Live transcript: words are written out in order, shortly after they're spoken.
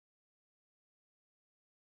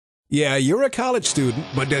Yeah, you're a college student,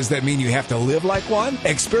 but does that mean you have to live like one?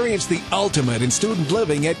 Experience the ultimate in student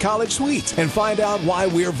living at College Suites and find out why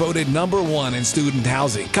we're voted #1 in student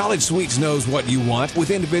housing. College Suites knows what you want with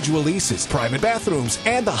individual leases, private bathrooms,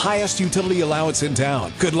 and the highest utility allowance in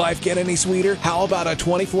town. Could life get any sweeter? How about a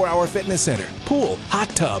 24-hour fitness center, pool, hot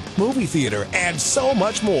tub, movie theater, and so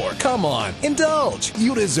much more? Come on, indulge.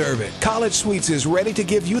 You deserve it. College Suites is ready to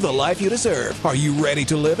give you the life you deserve. Are you ready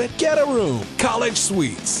to live it? Get a room. College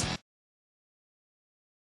Suites.